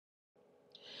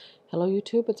Hello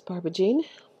YouTube, it's Barbara Jean.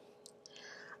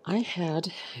 I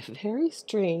had a very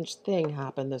strange thing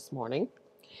happen this morning,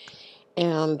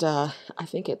 and I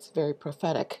think it's very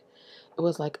prophetic. It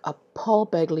was like a Paul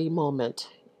Begley moment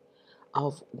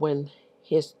of when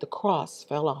the cross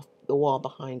fell off the wall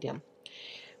behind him.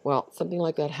 Well, something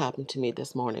like that happened to me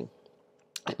this morning.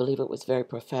 I believe it was very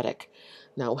prophetic.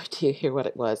 Now, wait till you hear what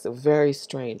it was. Very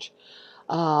strange.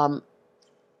 Um,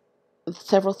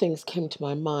 Several things came to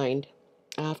my mind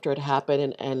after it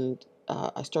happened, and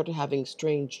I started having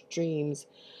strange dreams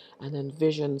and then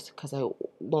visions, because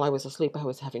while I was asleep I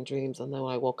was having dreams, and then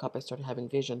when I woke up I started having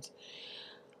visions.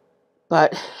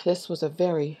 But this was a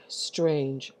very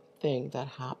strange thing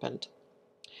that happened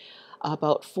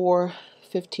about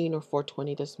 4:15 or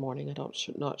 4:20 this morning.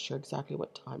 Not sure exactly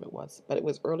what time it was, but it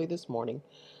was early this morning,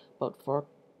 about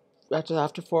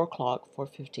after 4 o'clock,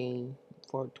 4:15,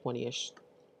 4:20ish,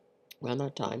 around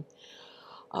that time.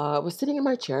 I was sitting in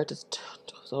my chair, just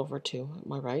over to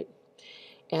my right,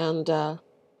 and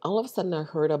all of a sudden I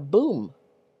heard a boom,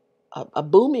 a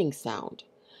booming sound.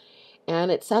 And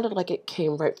it sounded like it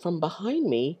came right from behind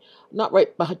me, not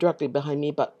directly behind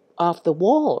me, but off the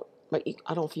wall. Like,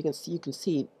 I don't know if you can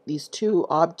see these two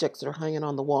objects that are hanging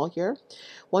on the wall here.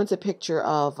 One's a picture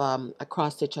of a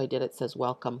cross stitch I did. It says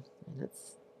welcome, and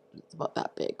it's about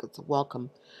that big. It's a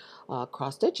welcome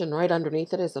cross stitch, and right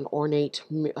underneath it is an ornate,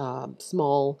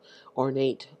 small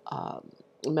ornate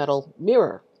metal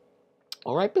mirror.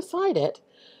 All right beside it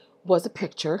was a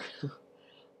picture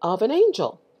of an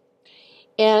angel.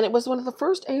 And it was one of the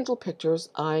first angel pictures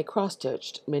I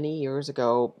cross-stitched many years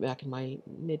ago, back in my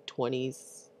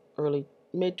mid-20s, early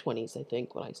mid-20s, I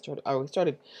think, when I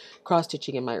started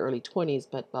cross-stitching in my early 20s,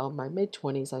 but my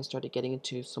mid-20s I started getting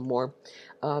into some more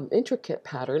intricate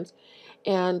patterns.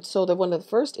 And so one of the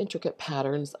first intricate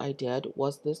patterns I did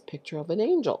was this picture of an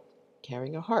angel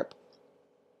carrying a harp.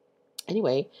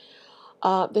 Anyway,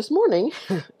 this morning,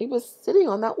 it was sitting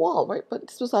on that wall, right? But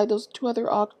this was like those two other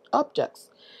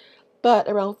objects. But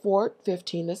around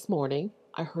 4:15 this morning,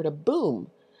 I heard a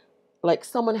boom, like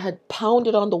someone had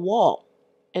pounded on the wall.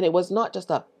 And it was not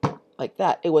just a like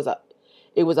that. It was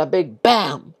a big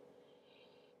bam.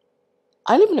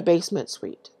 I live in a basement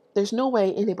suite. There's no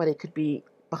way anybody could be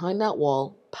behind that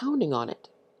wall pounding on it.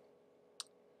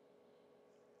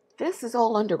 This is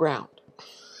all underground.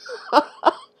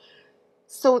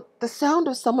 So the sound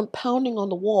of someone pounding on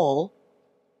the wall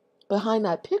behind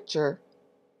that picture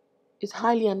is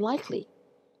highly unlikely.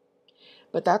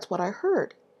 But that's what I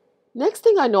heard. Next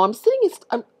thing I know,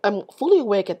 I'm fully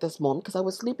awake at this moment, because I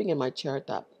was sleeping in my chair at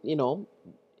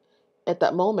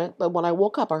that moment. But when I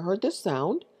woke up, I heard this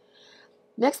sound.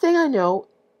 Next thing I know,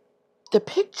 the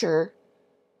picture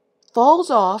falls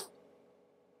off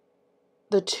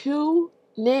the two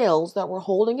nails that were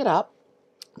holding it up.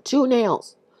 Two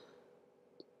nails,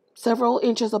 several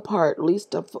inches apart, at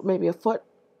least maybe a foot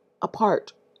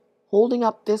apart, holding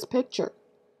up this picture.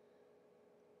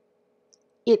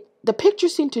 The picture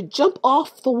seemed to jump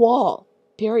off the wall.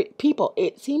 People,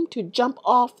 it seemed to jump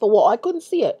off the wall. I couldn't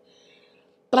see it,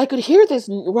 but I could hear this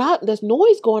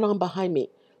noise going on behind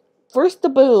me. First the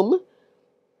boom,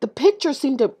 the picture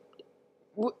seemed to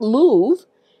move,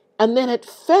 and then it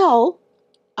fell.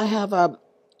 I have a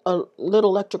little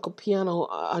electrical piano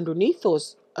underneath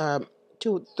those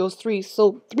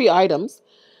three items,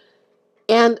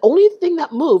 and only thing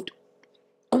that moved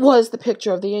was the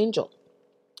picture of the angel.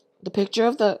 The picture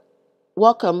of the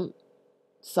welcome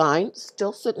sign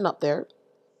still sitting up there,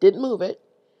 didn't move it.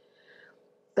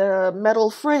 The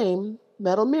metal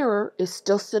mirror is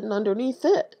still sitting underneath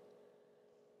it.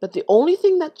 But the only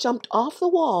thing that jumped off the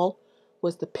wall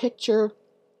was the picture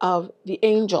of the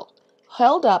angel,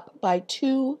 held up by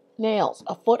two nails,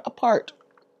 a foot apart.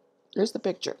 Here's the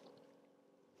picture.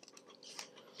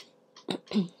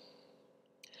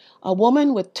 A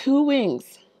woman with two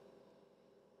wings.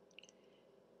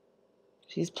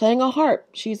 She's playing a harp.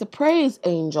 She's a praise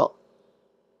angel.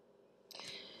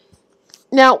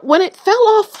 Now, when it fell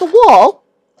off the wall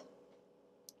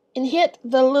and hit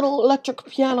the little electric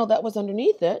piano that was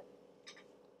underneath it,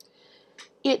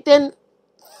 it then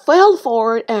fell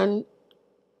forward and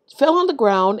fell on the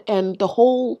ground, and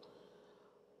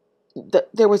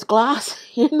there was glass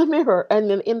in the mirror and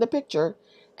then in the picture,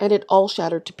 and it all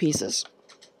shattered to pieces.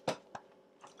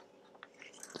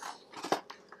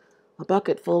 A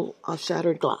bucket full of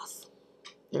shattered glass.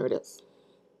 There it is.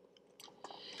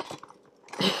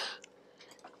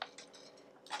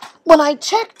 When I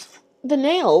checked the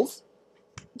nails,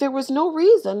 there was no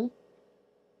reason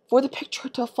for the picture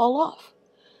to fall off.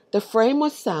 The frame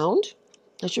was sound.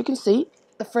 As you can see,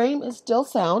 the frame is still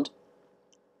sound.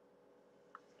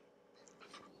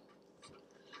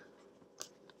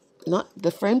 not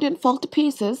the frame didn't fall to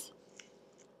pieces.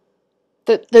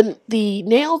 The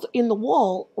nails in the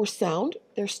wall were sound.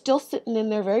 They're still sitting in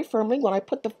there very firmly. When I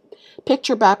put the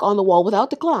picture back on the wall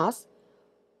without the glass,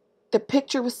 the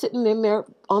picture was sitting in there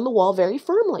on the wall very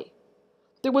firmly.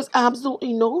 There was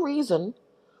absolutely no reason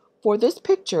for this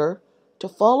picture to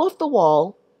fall off the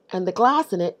wall and the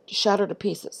glass in it shatter to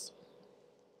pieces.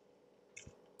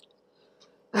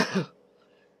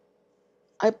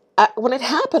 When it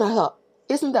happened, I thought,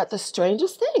 isn't that the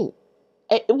strangest thing?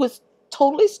 It was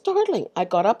totally startling. I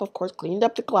got up, of course, cleaned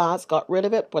up the glass, got rid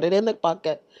of it, put it in the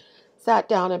bucket, sat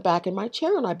down and back in my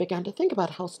chair, and I began to think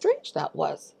about how strange that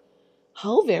was.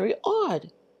 How very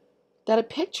odd that a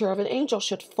picture of an angel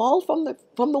should fall from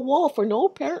the wall for no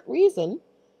apparent reason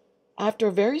after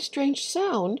a very strange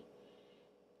sound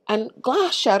and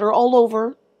glass shatter all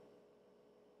over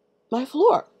my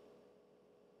floor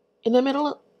in the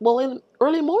in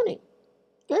early morning.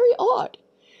 Very odd.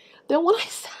 Then when I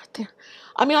sat there,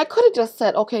 I could have just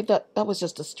said, okay, that was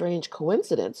just a strange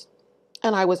coincidence.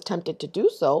 And I was tempted to do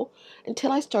so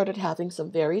until I started having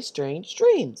some very strange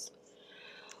dreams.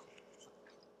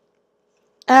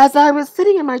 As I was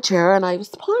sitting in my chair and I was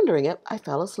pondering it, I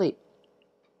fell asleep.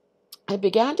 I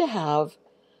began to have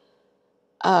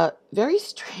very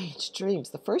strange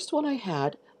dreams. The first one I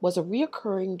had was a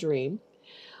reoccurring dream,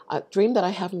 a dream that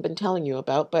I haven't been telling you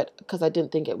about, but because I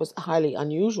didn't think it was highly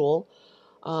unusual.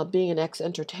 Being an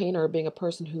ex-entertainer, being a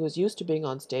person who was used to being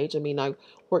on stage. I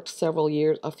worked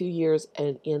a few years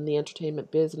in the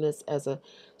entertainment business as a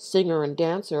singer and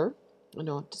dancer. I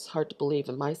know it's hard to believe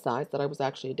in my size that I was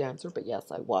actually a dancer, but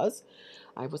yes, I was.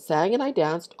 I was sang and I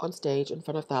danced on stage in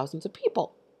front of thousands of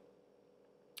people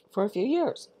for a few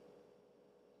years.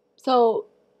 So,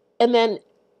 and then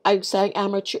I sang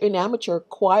in amateur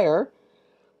choir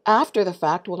after the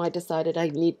fact when I decided I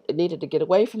needed to get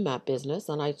away from that business,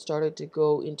 and I started to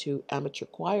go into amateur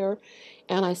choir,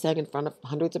 and I sang in front of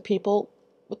hundreds of people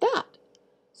with that.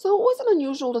 So it wasn't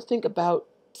unusual to think about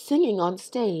singing on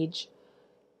stage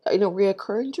in a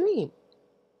reoccurring dream,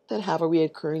 that have a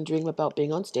reoccurring dream about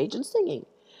being on stage and singing.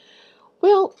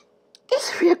 Well,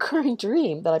 this reoccurring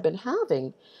dream that I've been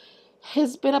having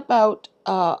has been about,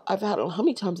 I don't know how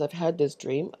many times I've had this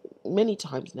dream, many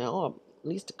times now, at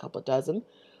least a couple dozen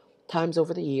times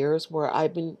over the years, where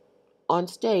I've been on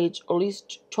stage, or at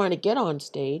least trying to get on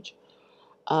stage,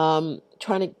 trying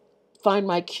to find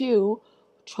my cue,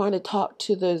 trying to talk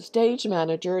to the stage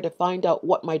manager to find out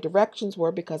what my directions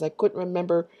were, because I couldn't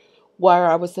remember where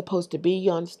I was supposed to be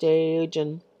on stage,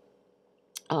 and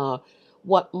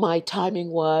what my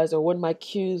timing was or when my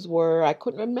cues were. I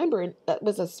couldn't remember, and that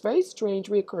was a very strange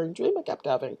recurring dream I kept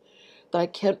having, that I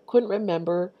couldn't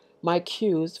remember my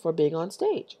cues for being on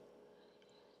stage.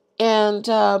 And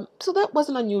so that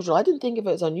wasn't unusual. I didn't think of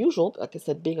it as unusual. Like I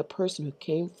said, being a person who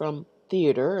came from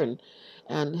theater and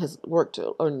has worked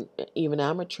on, even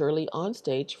amateurly on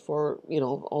stage for,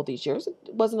 all these years, it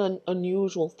wasn't an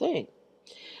unusual thing.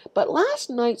 But last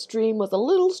night's dream was a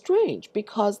little strange,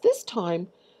 because this time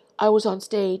I was on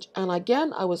stage, and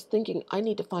again I was thinking I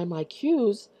need to find my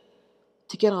cues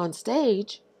to get on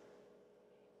stage,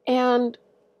 and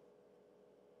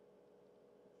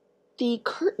the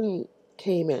curtain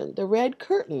came in. The red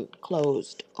curtain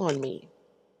closed on me.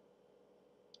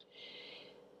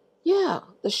 Yeah,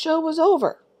 the show was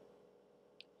over.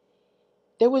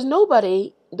 There was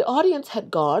nobody. The audience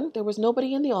had gone. There was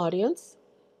nobody in the audience.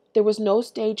 There was no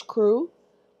stage crew.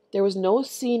 There was no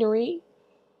scenery.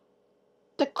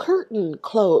 The curtain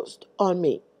closed on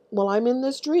me while I'm in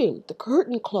this dream. The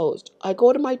curtain closed. I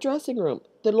go to my dressing room.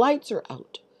 The lights are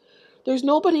out. There's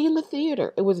nobody in the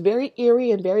theater. It was very eerie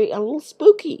and a little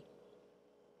spooky.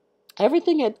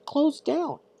 Everything had closed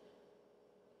down.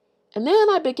 And then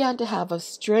I began to have a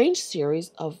strange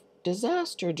series of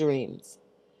disaster dreams.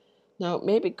 Now,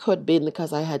 maybe it could be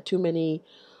because I had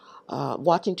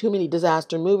watching too many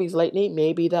disaster movies lately.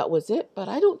 Maybe that was it, but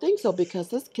I don't think so, because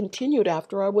this continued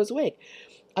after I was awake.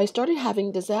 I started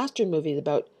having disaster movies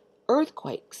about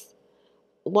earthquakes.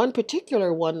 One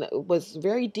particular one was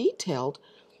very detailed.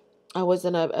 I was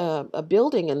in a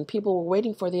building and people were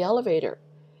waiting for the elevator.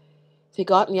 They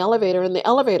got in the elevator and the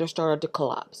elevator started to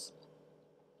collapse.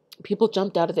 People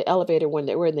jumped out of the elevator when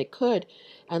they could,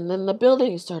 and then the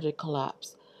building started to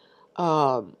collapse.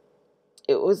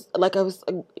 It was like I was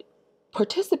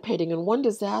participating in one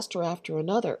disaster after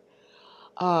another.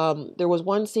 There was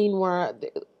one scene where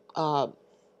I'm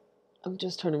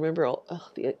just trying to remember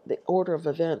the order of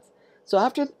events. So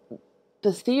after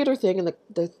the theater thing and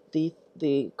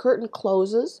the curtain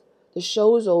closes, the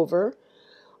show's over,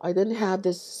 I then have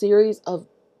this series of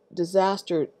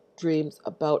disaster dreams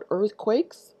about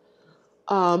earthquakes.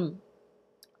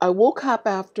 I woke up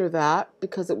after that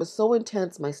because it was so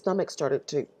intense. My stomach started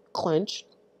to clench.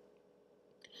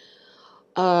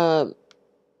 Um,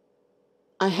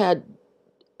 I had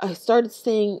I started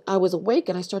seeing, I was awake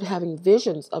and I started having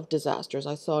visions of disasters.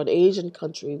 I saw an Asian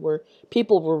country where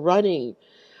people were running.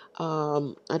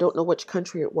 I don't know which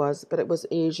country it was, but it was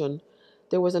Asian.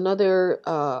 There was another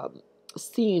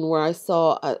scene where I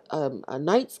saw a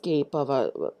nightscape of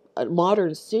a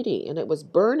modern city, and it was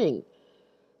burning.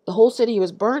 The whole city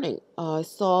was burning. Um,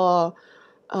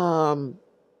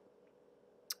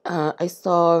 I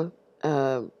saw,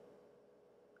 uh,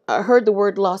 I heard the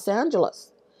word Los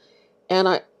Angeles. And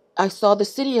I saw the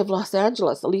city of Los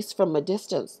Angeles, at least from a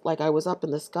distance. Like I was up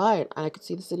in the sky and I could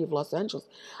see the city of Los Angeles.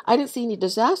 I didn't see any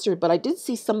disaster, but I did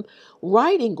see some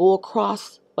writing go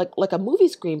across like a movie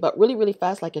screen, but really, really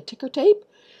fast, like a ticker tape.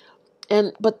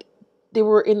 But the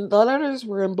letters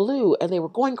were in blue and they were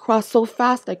going across so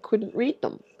fast I couldn't read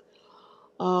them.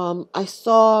 I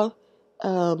saw,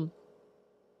 um,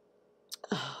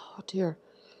 oh dear.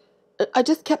 I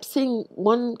just kept seeing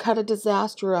one kind of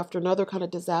disaster after another kind of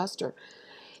disaster.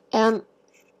 And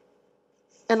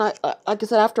like I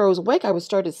said, after I was awake, I was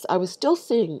still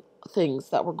seeing things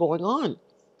that were going on.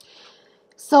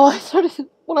 So I started,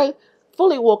 when I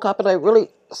fully woke up and I really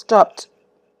stopped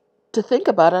to think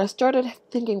about it, I started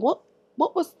thinking, what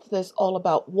was this all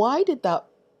about? Why did that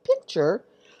picture,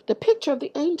 the picture of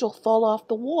the angel, fall off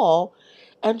the wall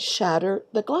and shatter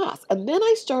the glass? And then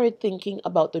I started thinking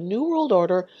about the New World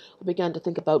Order. I began to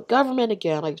think about government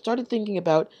again. I started thinking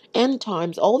about end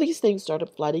times. All these things started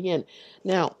flooding in.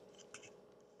 Now,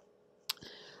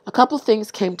 a couple of things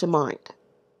came to mind.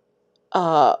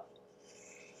 Uh,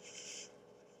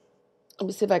 Let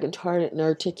me see if I can try and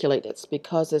articulate this,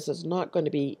 because this is not going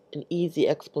to be an easy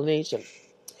explanation.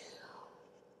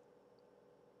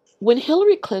 When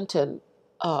Hillary Clinton,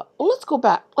 let's go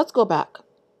back. Let's go back.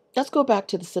 Let's go back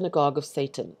to the synagogue of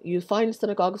Satan. You find the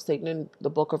synagogue of Satan in the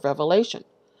book of Revelation.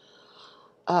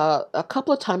 A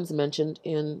couple of times mentioned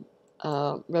in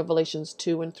Revelations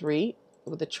 2 and 3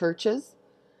 with the churches.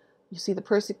 You see the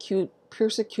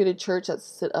persecuted church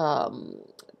that's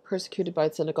persecuted by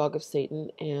the synagogue of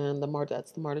Satan, and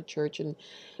that's the martyred church. And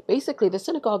basically, the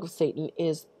synagogue of Satan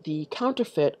is the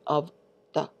counterfeit of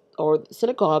the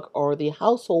synagogue, or the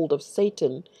household of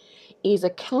Satan is a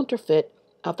counterfeit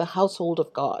of the household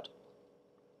of God.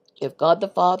 You have God the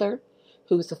Father,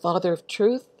 who is the Father of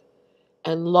truth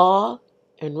and law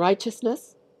and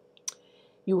righteousness.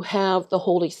 You have the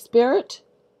Holy Spirit,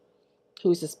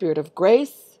 who is the Spirit of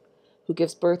grace, who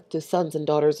gives birth to sons and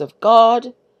daughters of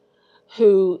God,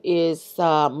 who is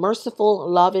merciful,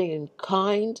 loving, and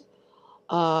kind,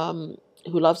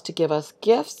 who loves to give us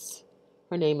gifts.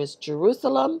 Her name is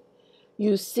Jerusalem.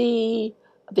 You see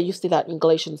that in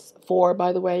Galatians 4,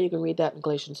 by the way. You can read that in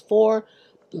Galatians 4.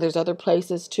 There's other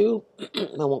places too.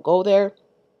 I won't go there.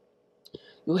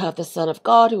 You have the Son of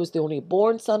God, who is the only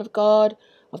born Son of God,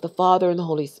 of the Father and the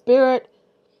Holy Spirit,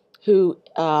 who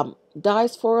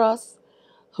dies for us,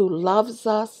 who loves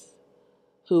us,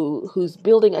 who's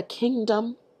building a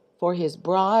kingdom for his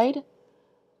bride.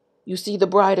 You see the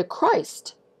bride of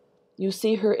Christ. You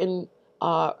see her in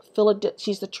Philadelphia.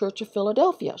 She's the Church of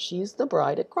Philadelphia. She's the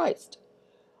bride of Christ.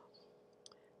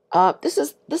 This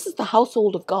is the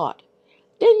household of God.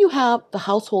 Then you have the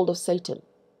household of Satan.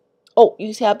 Oh,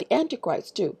 you have the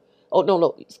Antichrist too. Oh,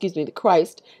 no, excuse me, the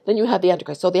Christ. Then you have the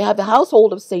Antichrist. So they have the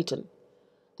household of Satan,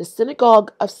 the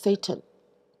synagogue of Satan.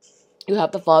 You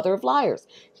have the father of liars.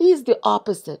 He is the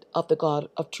opposite of the God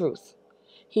of truth.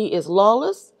 He is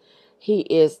lawless. He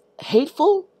is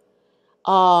hateful.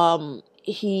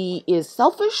 He is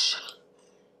selfish.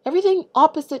 Everything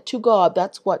opposite to God.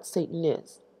 That's what Satan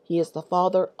is. He is the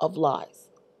father of lies.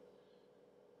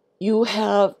 You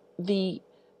have the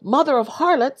mother of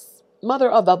harlots, mother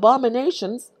of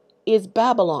abominations, is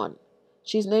Babylon.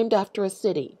 She's named after a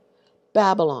city.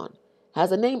 Babylon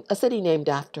has a city named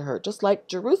after her, just like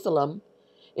Jerusalem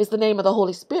is the name of the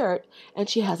Holy Spirit, and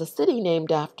she has a city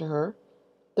named after her.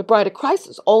 The bride of Christ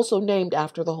is also named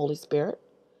after the Holy Spirit.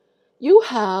 You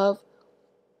have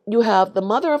the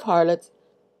mother of harlots,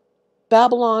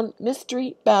 Babylon,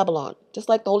 mystery, Babylon. Just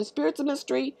like the Holy Spirit's a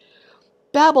mystery,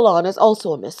 Babylon is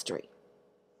also a mystery.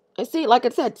 And see, like I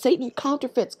said, Satan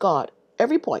counterfeits God.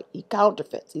 Every point, he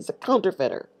counterfeits. He's a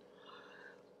counterfeiter.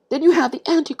 Then you have the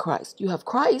Antichrist. You have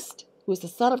Christ, who is the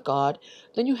Son of God.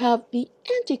 Then you have the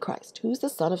Antichrist, who is the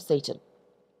son of Satan.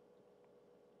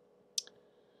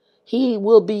 He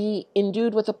will be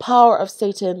endued with the power of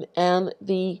Satan and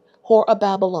the whore of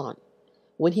Babylon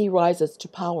when he rises to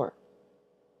power.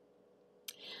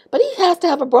 But he has to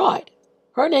have a bride.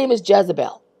 Her name is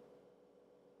Jezebel.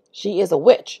 She is a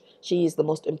witch. She is the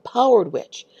most empowered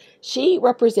witch. She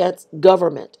represents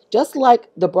government. Just like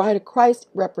the bride of Christ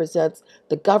represents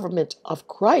the government of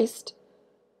Christ,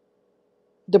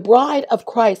 the bride of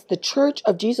Christ, the church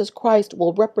of Jesus Christ,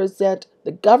 will represent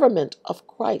the government of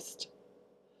Christ.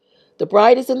 The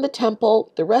bride is in the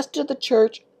temple. The rest of the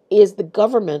church is the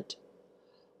government,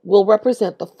 will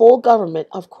represent the full government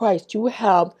of Christ. You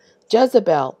have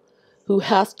Jezebel, who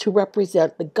has to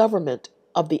represent the government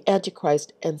of the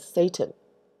Antichrist and Satan.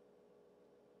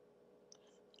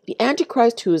 The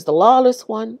Antichrist, who is the lawless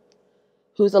one,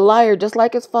 who's a liar just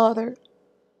like his father,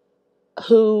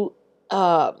 who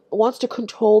wants to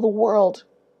control the world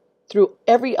through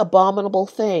every abominable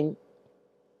thing.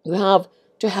 You have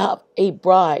to have a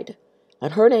bride,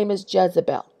 and her name is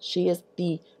Jezebel. She is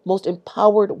the most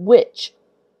empowered witch.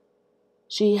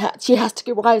 She has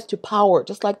to rise to power,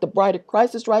 just like the bride of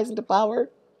Christ is rising to power.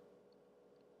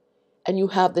 And you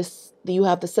have the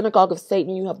synagogue of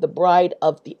Satan. You have the bride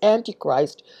of the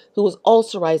Antichrist, who is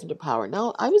also rising to power.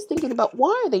 Now, I was thinking about,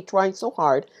 why are they trying so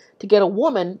hard to get a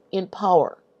woman in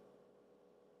power?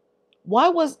 Why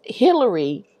was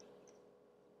Hillary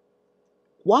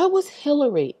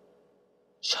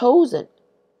chosen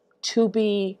to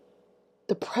be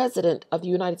the president of the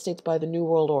United States by the New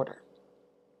World Order?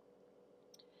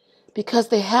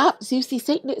 Because you see,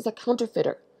 Satan is a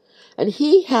counterfeiter, and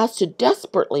he has to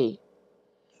desperately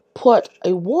put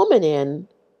a woman in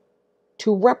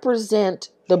to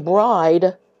represent the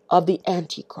bride of the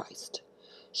Antichrist.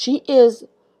 She is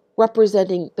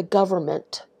representing the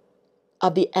government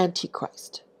of the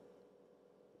Antichrist,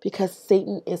 because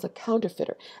Satan is a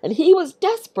counterfeiter. And he was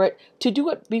desperate to do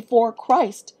it before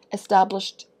Christ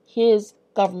established his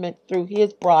government through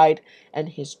his bride and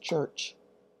his church.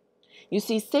 You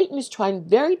see, Satan is trying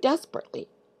very desperately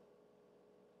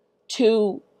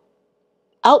to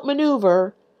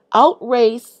outmaneuver,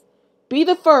 outrace, be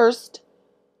the first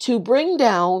to bring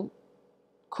down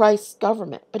Christ's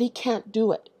government. But he can't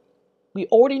do it. We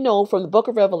already know from the book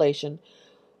of Revelation,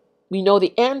 we know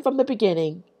the end from the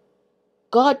beginning.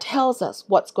 God tells us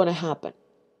what's going to happen.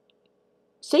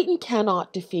 Satan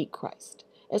cannot defeat Christ.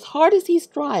 As hard as he's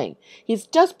trying, he's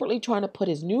desperately trying to put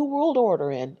his new world order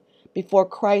in before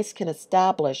Christ can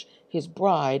establish his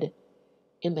bride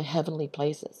in the heavenly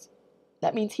places.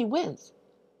 That means he wins.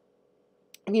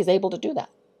 And he's able to do that.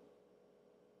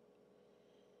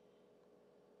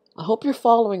 I hope you're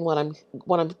following what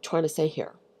I'm trying to say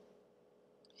here.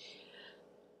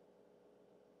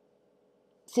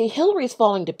 See, Hillary's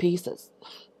falling to pieces.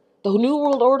 The New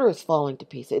World Order is falling to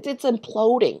pieces. It's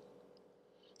imploding.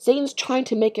 Satan's trying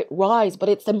to make it rise, but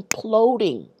it's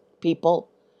imploding, people.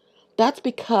 That's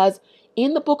because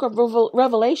in the book of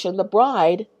Revelation, the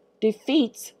bride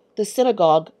defeats the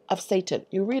synagogue of Satan.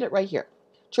 You read it right here.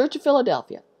 Church of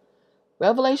Philadelphia,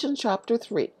 Revelation chapter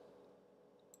 3.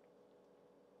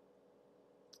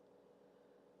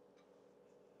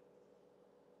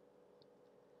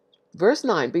 Verse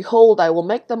 9, behold, I will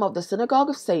make them of the synagogue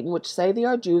of Satan, which say they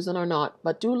are Jews and are not,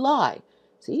 but do lie.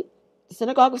 See, the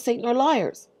synagogue of Satan are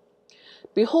liars.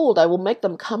 Behold, I will make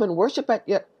them come and worship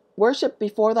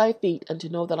before thy feet, and to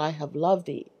know that I have loved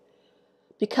thee.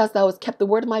 Because thou hast kept the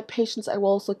word of my patience, I will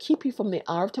also keep you from the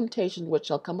hour of temptation, which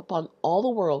shall come upon all the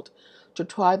world, to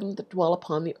try them that dwell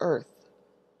upon the earth.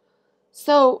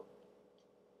 So,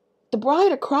 the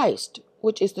bride of Christ,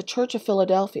 which is the church of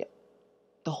Philadelphia,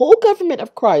 the whole government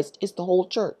of Christ is the whole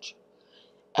church.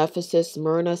 Ephesus,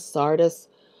 Smyrna, Sardis,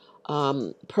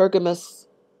 Pergamos,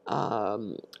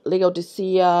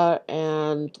 Laodicea,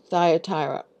 and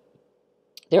Thyatira.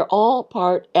 They're all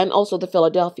part, and also the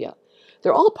Philadelphia.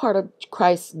 They're all part of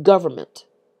Christ's government.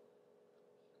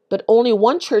 But only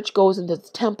one church goes into the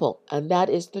temple, and that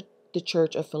is the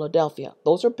church of Philadelphia.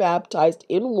 Those are baptized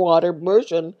in water,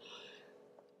 immersion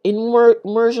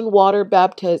water,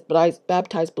 baptized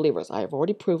believers. I have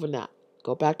already proven that.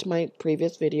 Go back to my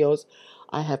previous videos.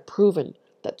 I have proven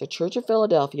that the Church of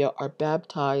Philadelphia are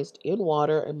baptized in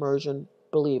water, immersion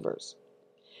believers.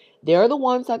 They are the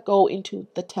ones that go into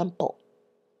the temple.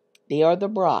 They are the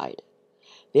bride.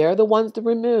 They are the ones that are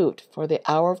removed for the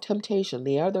hour of temptation.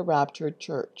 They are the raptured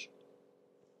church.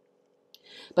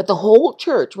 But the whole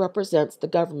church represents the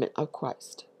government of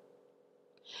Christ.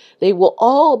 They will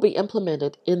all be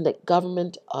implemented in the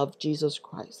government of Jesus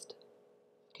Christ.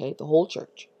 Okay, the whole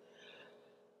church.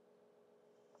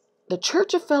 The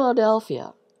Church of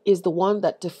Philadelphia is the one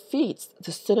that defeats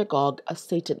the synagogue of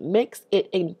Satan, makes it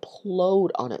implode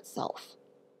on itself.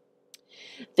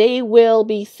 They will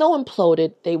be so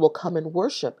imploded, they will come and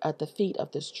worship at the feet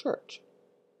of this church.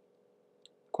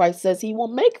 Christ says he will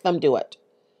make them do it.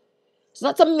 It's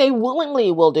not something they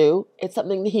willingly will do. It's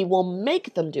something that he will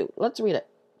make them do. Let's read it.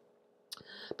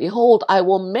 Behold, I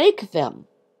will make them.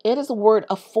 It is a word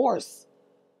of force.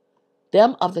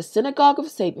 Them of the synagogue of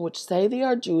Satan, which say they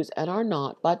are Jews and are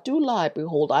not, but do lie.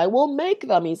 Behold, I will make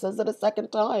them. He says it a second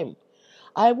time.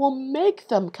 I will make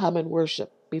them come and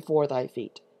worship before thy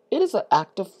feet. It is an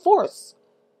act of force.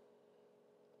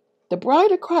 The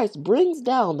bride of Christ brings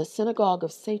down the synagogue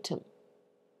of Satan.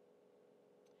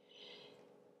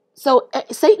 So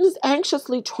Satan's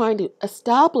anxiously trying to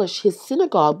establish his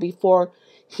synagogue before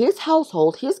his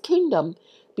household, his kingdom,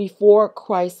 before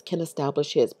Christ can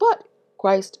establish his. But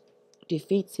Christ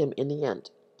defeats him in the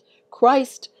end.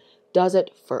 Christ does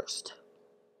it first.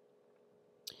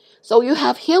 So you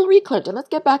have Hillary Clinton. Let's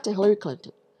get back to Hillary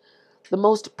Clinton. The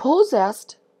most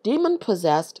possessed,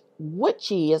 demon-possessed,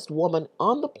 witchiest woman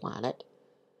on the planet.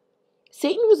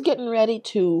 Satan was getting ready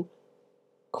to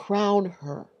crown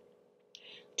her,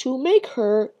 to make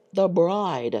her the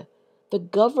bride, the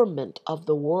government of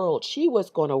the world. She was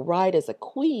going to ride as a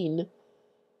queen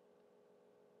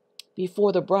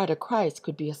before the bride of Christ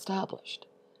could be established.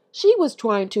 She was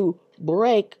trying to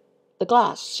break the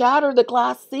glass, shatter the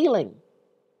glass ceiling.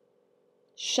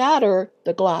 Shatter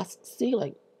the glass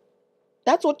ceiling.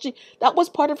 That was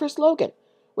part of her slogan.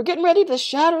 We're getting ready to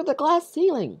shatter the glass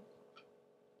ceiling.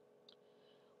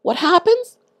 What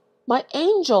happens? My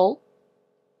angel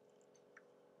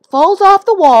falls off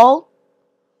the wall.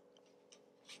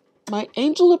 My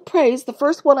angel of praise, the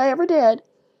first one I ever did.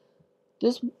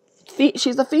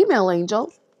 She's a female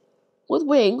angel with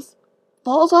wings,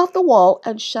 falls off the wall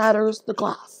and shatters the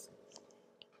glass.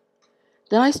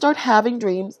 Then I start having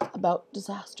dreams about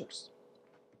disasters.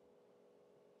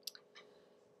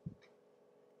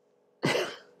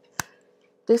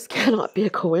 This cannot be a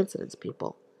coincidence,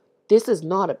 people. This is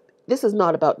not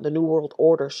about the New World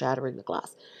Order shattering the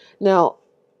glass. Now,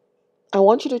 I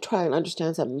want you to try and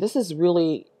understand something. This is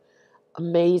really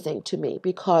amazing to me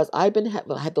because I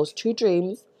had those two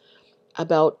dreams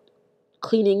about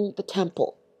cleaning the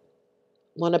temple.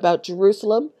 One about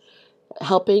Jerusalem,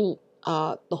 helping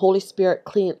the Holy Spirit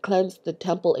cleanse the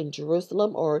temple in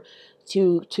Jerusalem, or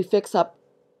to fix up.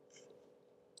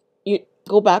 You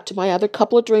go back to my other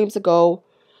couple of dreams ago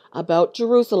about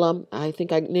Jerusalem. I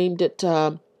think I named it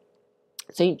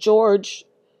St. George,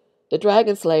 the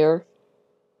Dragon Slayer,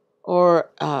 or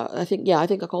I think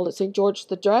I called it St. George,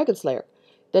 the Dragon Slayer.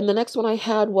 Then the next one I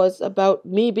had was about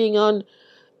me being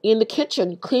in the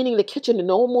kitchen, cleaning the kitchen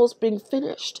and almost being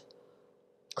finished.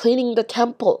 Cleaning the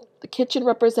temple. The kitchen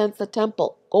represents the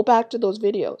temple. Go back to those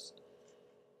videos.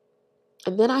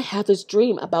 And then I had this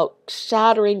dream about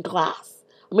shattering glass.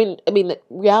 I mean the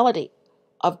reality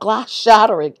of glass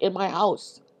shattering in my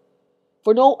house.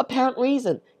 For no apparent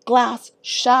reason. Glass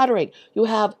shattering. You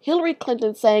have Hillary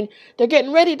Clinton saying they're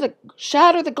getting ready to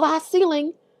shatter the glass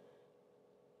ceiling.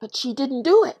 But she didn't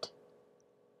do it.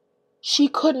 She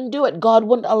couldn't do it. God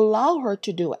wouldn't allow her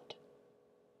to do it.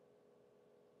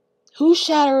 Who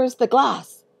shatters the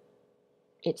glass?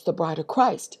 It's the bride of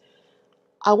Christ.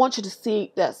 I want you to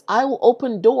see this. I will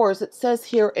open doors. It says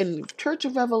here in Church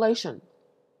of Revelation,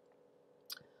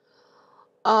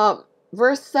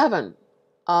 verse 7,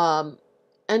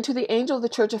 and to the angel of the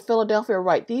church of Philadelphia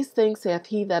write, these things saith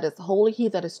he that is holy, he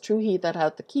that is true, he that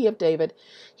hath the key of David,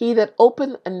 he that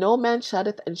openeth and no man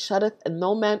shutteth, and shutteth and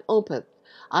no man openeth.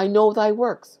 I know thy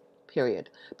works, period.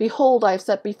 Behold, I have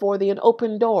set before thee an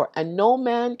open door, and no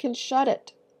man can shut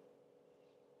it.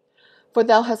 For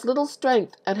thou hast little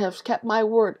strength, and hast kept my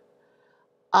word,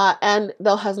 and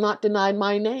thou hast not denied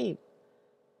my name.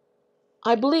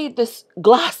 I believe this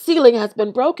glass ceiling has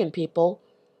been broken, people,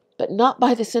 but not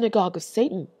by the synagogue of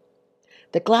Satan.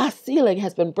 The glass ceiling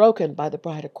has been broken by the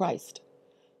bride of Christ.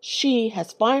 She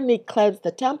has finally cleansed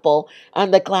the temple,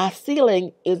 and the glass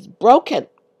ceiling is broken.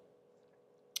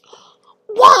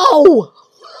 Wow!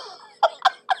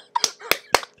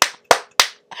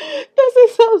 This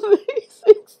is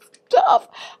amazing stuff.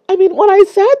 I mean, when I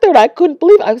sat there, I couldn't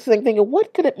believe it. I was thinking,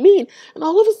 what could it mean? And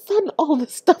all of a sudden, all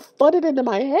this stuff flooded into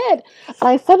my head. And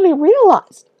I suddenly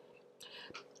realized,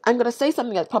 I'm going to say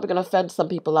something that's probably going to offend some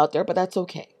people out there, but that's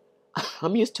okay.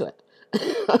 I'm used to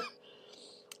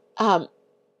it.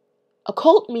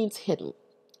 Occult means hidden.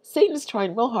 Satan is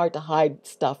trying real hard to hide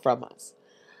stuff from us.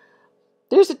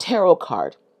 There's a tarot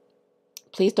card.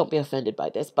 Please don't be offended by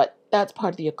this, but that's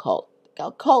part of the occult.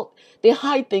 Occult, they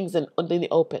hide things in the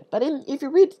open. But if you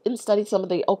read and study some of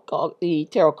the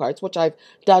tarot cards, which I've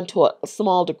done to a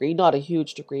small degree, not a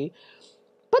huge degree,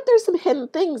 but there's some hidden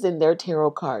things in their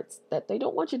tarot cards that they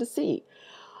don't want you to see.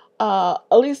 At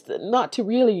least not to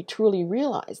really, truly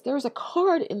realize. There's a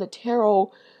card in the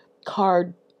tarot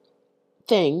card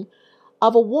thing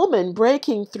of a woman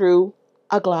breaking through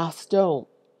a glass dome.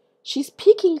 She's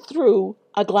peeking through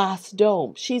a glass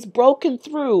dome. She's broken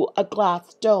through a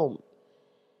glass dome.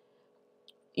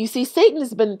 You see, Satan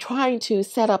has been trying to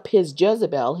set up his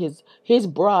Jezebel, his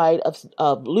bride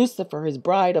of Lucifer, his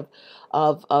bride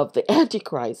of the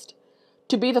Antichrist,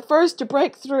 to be the first to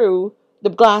break through the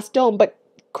glass dome. But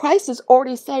Christ has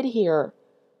already said here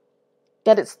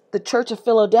that it's the church of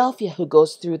Philadelphia who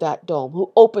goes through that dome,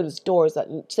 who opens doors that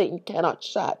Satan cannot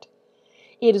shut.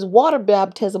 It is water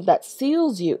baptism that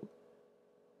seals you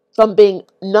from being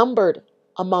numbered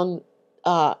among,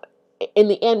 in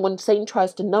the end, when Satan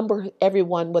tries to number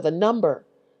everyone with a number,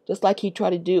 just like he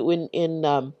tried to do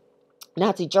in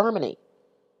Nazi Germany.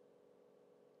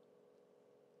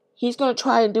 He's going to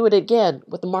try and do it again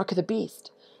with the mark of the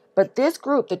beast. But this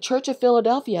group, the Church of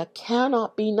Philadelphia,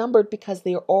 cannot be numbered because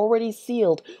they are already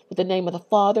sealed with the name of the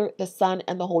Father, the Son,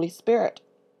 and the Holy Spirit,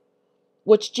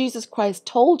 which Jesus Christ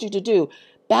told you to do.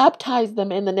 Baptize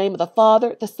them in the name of the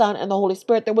Father, the Son, and the Holy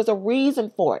Spirit. There was a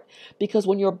reason for it. Because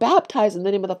when you're baptized in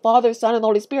the name of the Father, Son, and the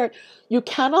Holy Spirit, you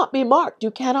cannot be marked.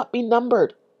 You cannot be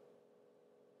numbered.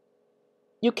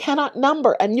 You cannot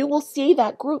number. And you will see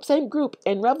that group, same group,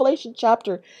 in Revelation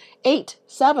chapter 8,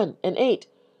 7, and 8.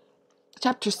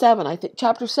 Chapter 7, I think.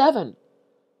 Chapter 7.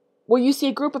 Where you see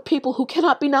a group of people who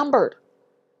cannot be numbered.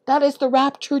 That is the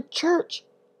raptured church.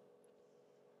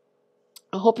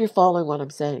 I hope you're following what I'm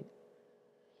saying.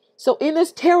 So in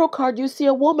this tarot card, you see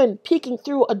a woman peeking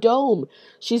through a dome.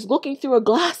 She's looking through a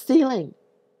glass ceiling.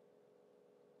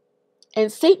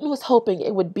 And Satan was hoping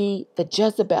it would be the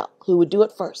Jezebel who would do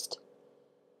it first.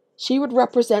 She would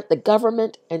represent the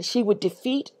government and she would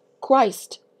defeat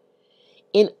Christ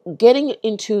in getting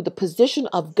into the position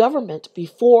of government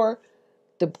before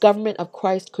the government of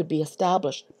Christ could be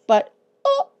established. But,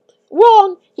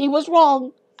 wrong. He was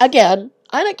wrong. Again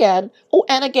and again. Oh,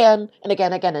 and again and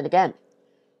again, again and again.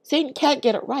 Satan can't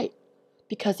get it right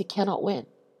because he cannot win.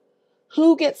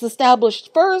 Who gets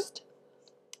established first?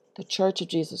 The Church of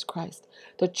Jesus Christ.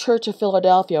 The Church of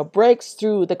Philadelphia breaks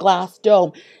through the glass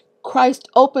dome. Christ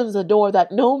opens a door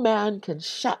that no man can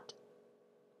shut.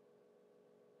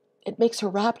 It makes her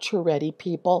rapture ready,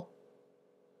 people.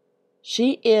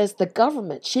 She is the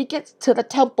government. She gets to the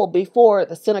temple before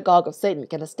the synagogue of Satan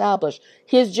can establish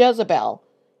his Jezebel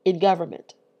in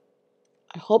government.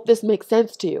 I hope this makes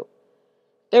sense to you.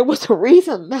 There was a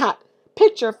reason that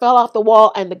picture fell off the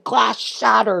wall and the glass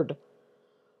shattered.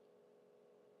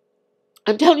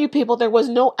 I'm telling you, people, there was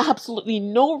absolutely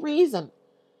no reason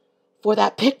for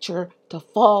that picture to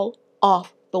fall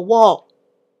off the wall.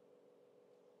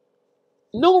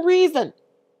 No reason.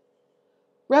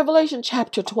 Revelation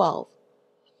chapter 12.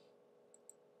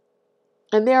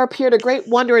 And there appeared a great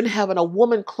wonder in heaven, a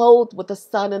woman clothed with the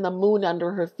sun and the moon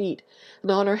under her feet, and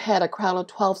on her head a crown of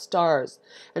 12 stars.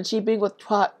 And she, being with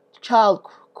child,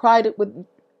 cried with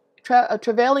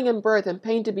travailing in birth and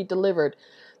pain to be delivered.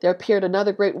 There appeared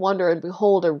another great wonder, and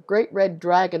behold, a great red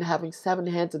dragon, having 7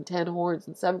 heads and 10 horns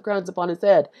and 7 crowns upon his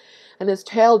head. And his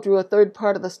tail drew a third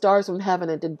part of the stars from heaven,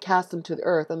 and did cast them to the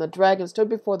earth. And the dragon stood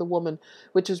before the woman,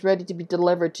 which was ready to be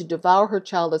delivered, to devour her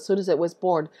child as soon as it was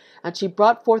born. And she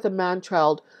brought forth a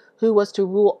man-child, who was to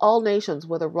rule all nations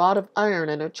with a rod of iron,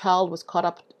 and her child was caught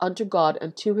up unto God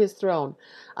and to his throne.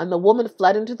 And the woman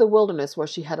fled into the wilderness, where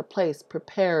she had a place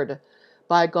prepared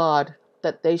by God,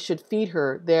 that they should feed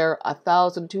her there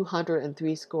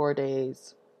 1,260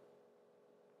 days.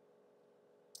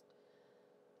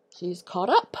 She's caught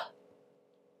up.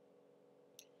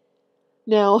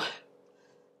 Now,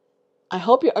 I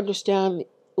hope you understand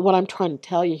what I'm trying to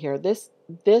tell you here. This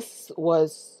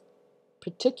was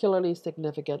particularly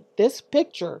significant. This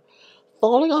picture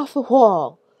falling off the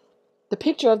wall, the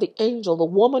picture of the angel, the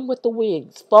woman with the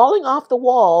wings, falling off the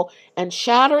wall and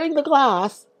shattering the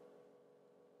glass,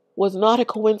 was not a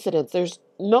coincidence. There's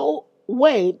no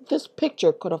way this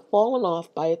picture could have fallen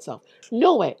off by itself.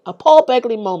 No way. A Paul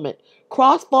Begley moment.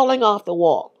 Cross falling off the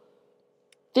wall.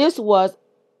 There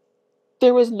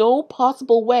was no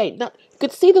possible way. Now, you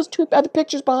could see those 2 other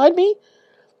pictures behind me.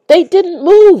 They didn't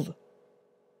move.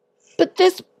 But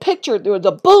this picture, there was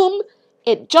a boom.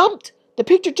 It jumped. The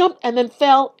picture jumped and then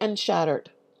fell and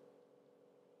shattered.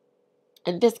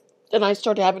 And I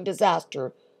started having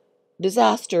disaster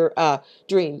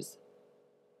dreams.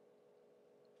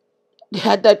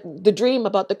 Had the dream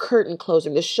about the curtain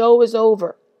closing. The show is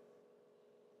over.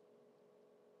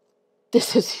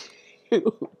 This is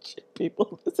huge,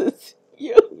 people. This is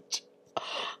huge.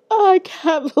 I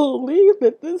can't believe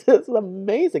it. This is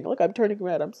amazing. Look, I'm turning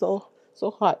red. I'm so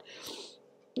hot.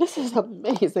 This is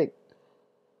amazing.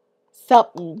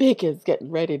 Something big is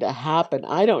getting ready to happen.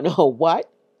 I don't know what.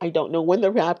 I don't know when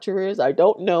the rapture is. I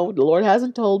don't know. The Lord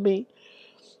hasn't told me.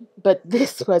 But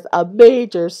this was a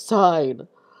major sign.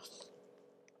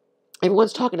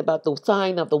 Everyone's talking about the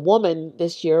sign of the woman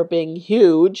this year being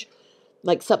huge,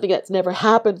 like something that's never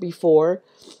happened before.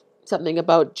 Something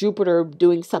about Jupiter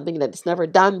doing something that's never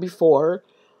done before.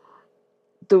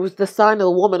 There was the sign of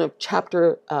the woman of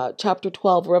chapter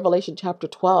 12, Revelation chapter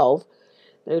 12.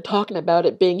 They're talking about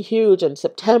it being huge in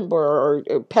September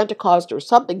or Pentecost or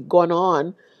something going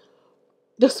on.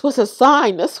 This was a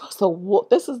sign. This is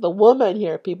the woman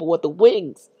here, people, with the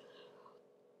wings.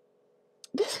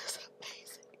 This is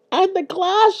amazing. And the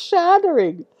glass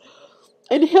shattering.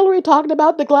 And Hillary talking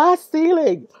about the glass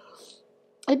ceiling.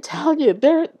 I tell you,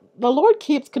 the Lord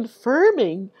keeps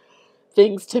confirming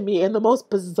things to me in the most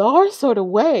bizarre sort of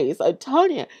ways. I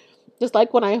tell you, just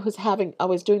like when I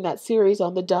was doing that series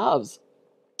on the doves,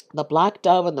 the black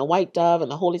dove and the white dove,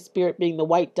 and the Holy Spirit being the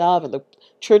white dove, and the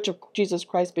Church of Jesus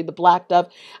Christ being the black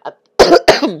dove.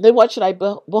 Then what should I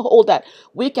behold that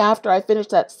week after I finished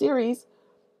that series?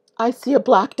 I see a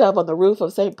black dove on the roof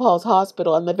of St. Paul's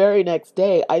Hospital, and the very next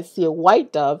day I see a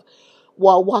white dove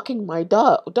while walking my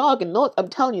dog. And no, I'm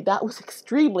telling you, that was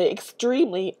extremely,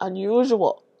 extremely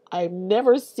unusual. I've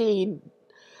never seen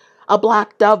a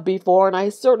black dove before, and I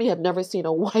certainly have never seen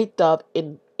a white dove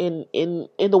in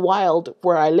the wild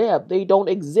where I live. They don't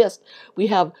exist. We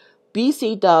have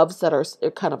BC doves that are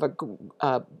kind of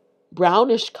a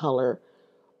brownish color,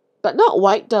 but not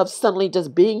white doves suddenly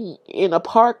just being in a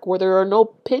park where there are no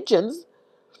pigeons.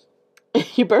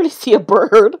 You barely see a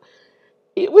bird.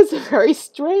 It was very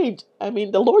strange. I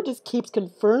mean, the Lord just keeps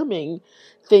confirming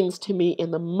things to me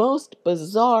in the most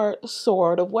bizarre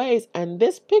sort of ways. And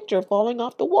this picture falling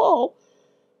off the wall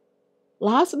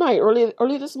last night,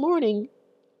 early this morning,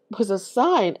 was a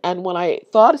sign. And when I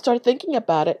started thinking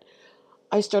about it,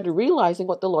 I started realizing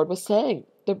what the Lord was saying.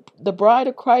 The bride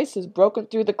of Christ has broken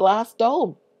through the glass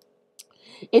dome.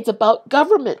 It's about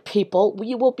government, people.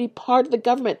 We will be part of the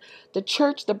government. The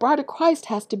church, the bride of Christ,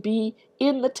 has to be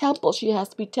in the temple. She has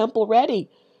to be temple ready.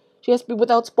 She has to be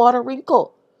without spot or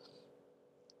wrinkle.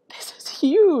 This is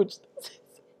huge. This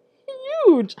is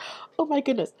huge. Oh my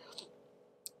goodness.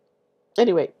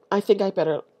 Anyway, I think I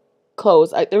better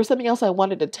close. There was something else I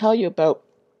wanted to tell you about.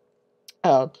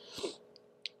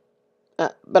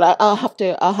 But I'll have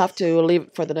to leave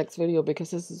it for the next video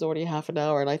because this is already half an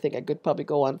hour, and I think I could probably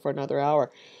go on for another hour.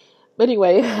 But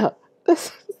anyway,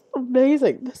 this is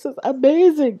amazing. This is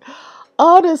amazing.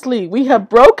 Honestly, we have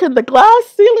broken the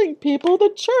glass ceiling, people. The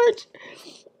church,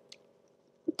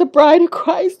 the bride of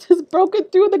Christ, has broken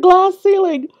through the glass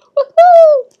ceiling.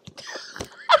 Woohoo!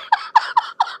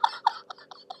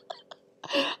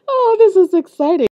 Oh, this is exciting.